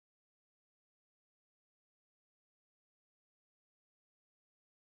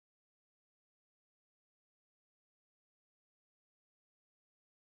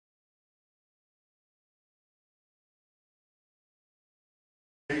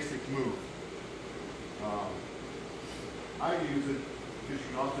move. I use it because you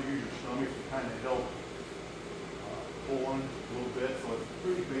can also use your stomach to kind of help pull on a little bit, so it's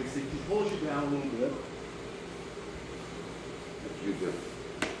pretty basic. He pulls you down a little bit. What you do?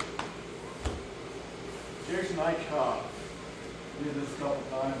 Jason, I did this a couple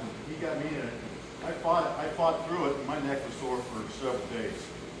times, and he got me in it. I fought through it, and my neck was sore for several days.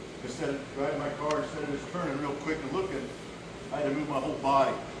 Instead of driving my car, instead of just turning real quick and looking, I had to move my whole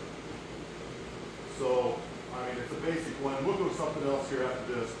body. So, I mean, it's a basic one. We'll go to something else here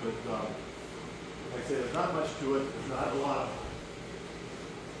after this, but like I say, there's not much to it. There's not a lot of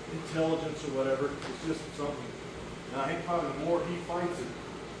intelligence or whatever. It's just something. Now, I think probably the more he fights it,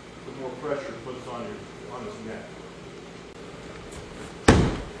 the more pressure it puts on his neck.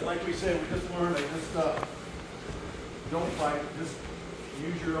 And like we said, we just learned that this don't fight. Just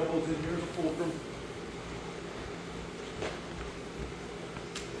use your elbows in here as a fulcrum.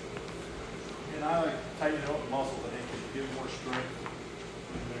 And I like to tighten up the muscles, I think, to give more strength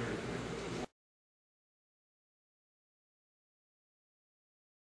in there.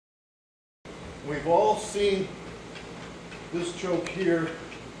 We've all seen this choke here,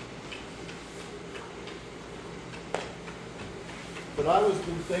 but I was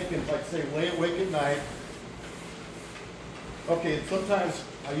been thinking, like say, lay awake at night. Okay, sometimes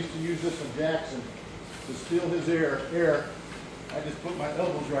I used to use this on Jackson to steal his air. I just put my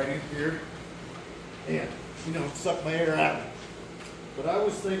elbows right in here and, you know, suck my air out. But I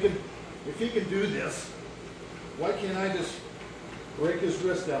was thinking, if he can do this, why can't I just break his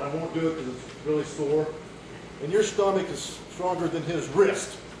wrist down? I won't do it because it's really sore. And your stomach is stronger than his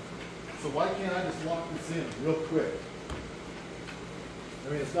wrist. So why can't I just lock this in real quick? I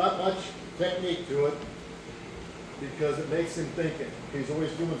mean, it's not much technique to it because it makes him thinking. He's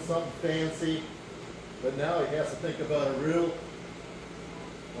always doing something fancy, but now he has to think about a really,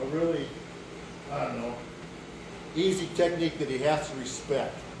 I don't know, easy technique that he has to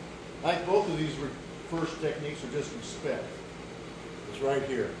respect. I think both of these first techniques are just respect. It's right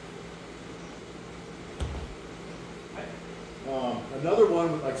here. Another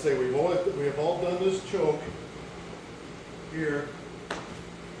one, like I say, we have all done this choke here,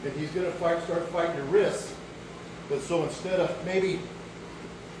 and he's going to start fighting your wrists. But so instead of maybe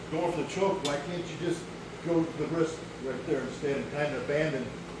going for the choke, why can't you just go to the wrist right there instead and kind of abandon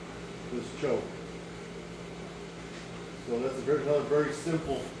this choke? So that's another very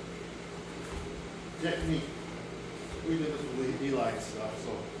simple technique. We did this with Eli and stuff,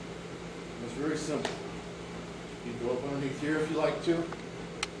 so it's very simple. You can go up underneath here if you like to.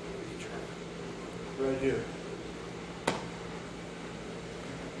 Right here.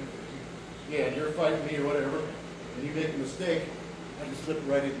 Yeah, and you're fighting me or whatever, and you make a mistake, I just slip it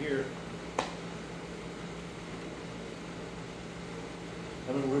right in here.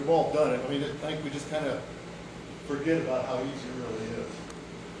 I mean, we've all done it. I mean, I think we just kind of forget about how easy it really is.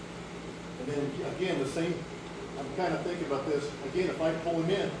 And then again, the same, I'm kind of thinking about this. Again, if I pull him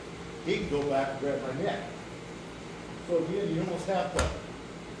in, he can go back and grab my neck. So again, you almost have to,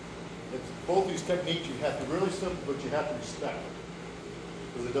 it's both these techniques, you have to really simple, but you have to respect it.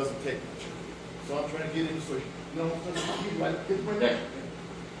 Because it doesn't take much. So I'm trying to get in so you know, get my neck.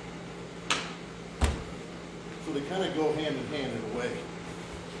 So they kind of go hand in hand in a way.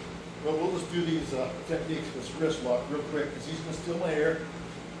 Well, we'll just do these techniques, this wrist lock real quick, because he's going to steal my air,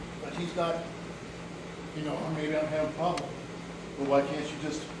 but he's not, you know, maybe I'm having a problem. But why can't you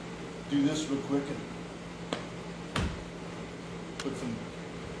just do this real quick and put some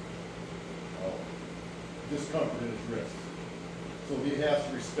discomfort in his wrist. So he has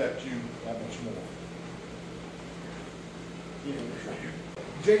to respect you that much more.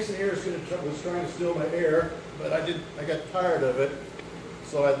 Jason here was trying to steal my air, but I got tired of it.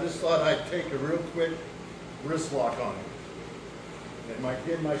 So I just thought I'd take a real quick wrist lock on him.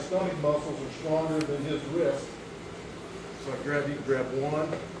 And my stomach muscles are stronger than his wrist. So you can grab one,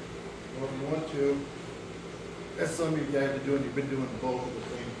 two. That's something you guys are doing. You've been doing both at the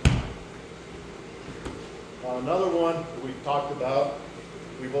same time. Another one that we've talked about,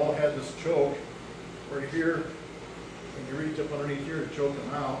 we've all had this choke right here, and you reach up underneath here to choke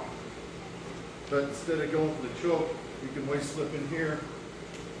them out. But instead of going for the choke, you can always slip in here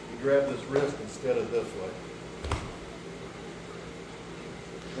and grab this wrist instead of this way.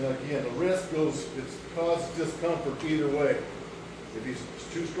 And again, the wrist it causes discomfort either way. If he's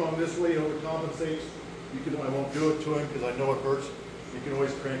too strong this way, he overcompensates. I won't do it to him because I know it hurts. You can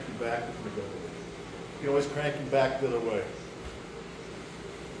always crank him back. You can always crank him back the other way.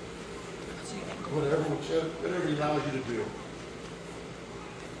 Whatever he allows you to do.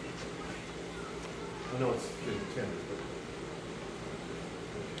 I know it's getting tender, but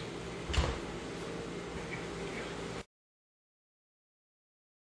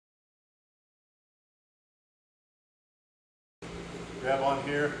grab on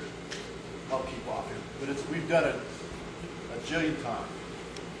here. I'll keep off here. But we've done it a jillion times.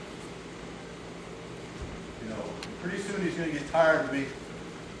 You know, pretty soon he's going to get tired of me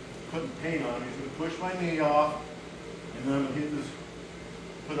putting pain on him. He's going to push my knee off, and then I'm going to hit this,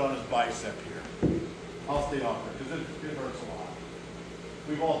 put on his bicep here. I'll stay off there because it hurts a lot.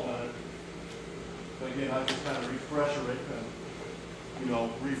 We've all done it. But again, I just kind of refresher it, and, you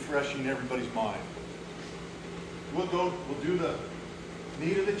know, refreshing everybody's mind. We'll do the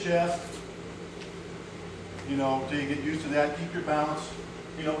knee to the chest, you know, till you get used to that. Keep your balance.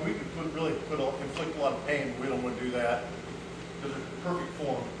 You know, we can inflict a lot of pain, but we don't want to do that. Because it's perfect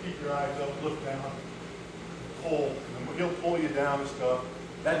form. Keep your eyes up, look down, pull, and he'll pull you down and stuff.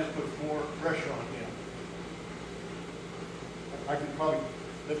 That just puts more pressure on him. I can probably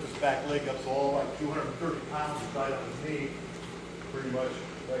lift his back leg up so all like 230 pounds is right on his knee, pretty much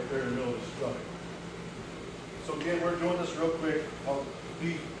right there in the middle of his stomach. So again, we're doing this real quick.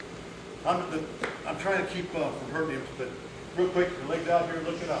 I'm trying to keep from hurting him, but real quick, your legs out here,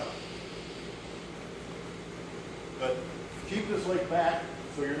 look it up. But keep this leg back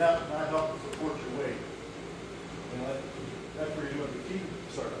so you're not helping support your weight. And that's where you're doing the keep.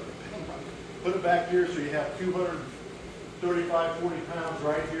 Sorry, put it back here so you have 235, 40 pounds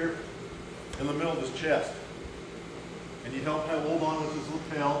right here in the middle of his chest. And you help him hold on with his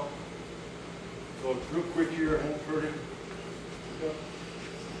lapel. So real quick here, I won't hurt him.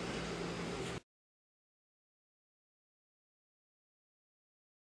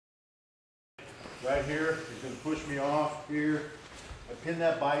 Right here, he's going to push me off here. I pin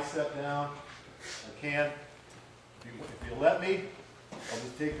that bicep down. I can. If you let me, I'll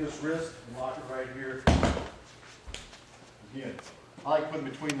just take this wrist and lock it right here. Again, I like putting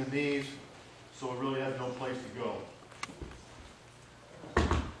between the knees so it really has no place to go.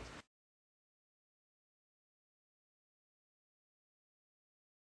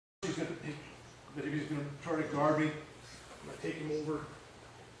 But if he's going to try to guard me, I'm going to take him over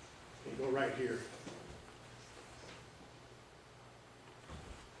and go right here.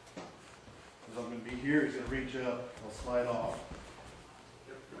 Because I'm going to be here, he's going to reach up, I'll slide off.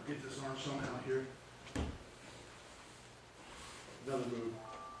 I'll get this arm somehow here. Another move.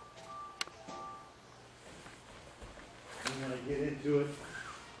 And then I get into it.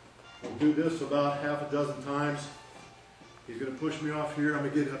 We'll do this about half a dozen times. He's going to push me off here, I'm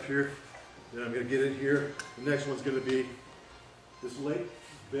going to get up here. Then I'm going to get in here. The next one's going to be this leg,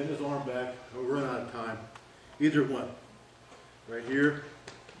 bend his arm back, and we'll run out of time. Either one. Right here,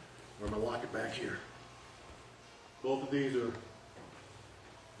 or I'm going to lock it back here. Both of these are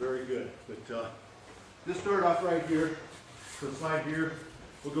very good. But just start off right here, to the side here.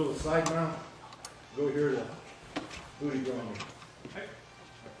 We'll go to the side mount, go here to booty grounding. I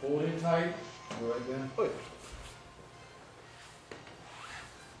pull it in tight, go right down.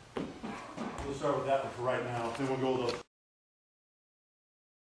 We'll start with that one for right now, then we'll go to the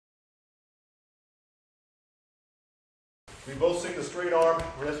we both stick the straight arm,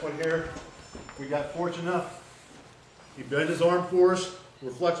 this one here. We got fortunate enough. He bent his arm for us.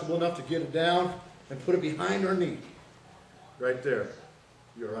 We're flexible enough to get it down and put it behind our knee. Right there.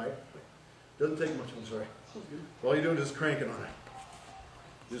 You all right? Doesn't take much, I'm sorry. All you're doing is cranking on it.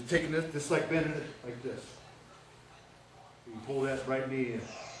 Just taking this, just like bending it like this. You can pull that right knee in.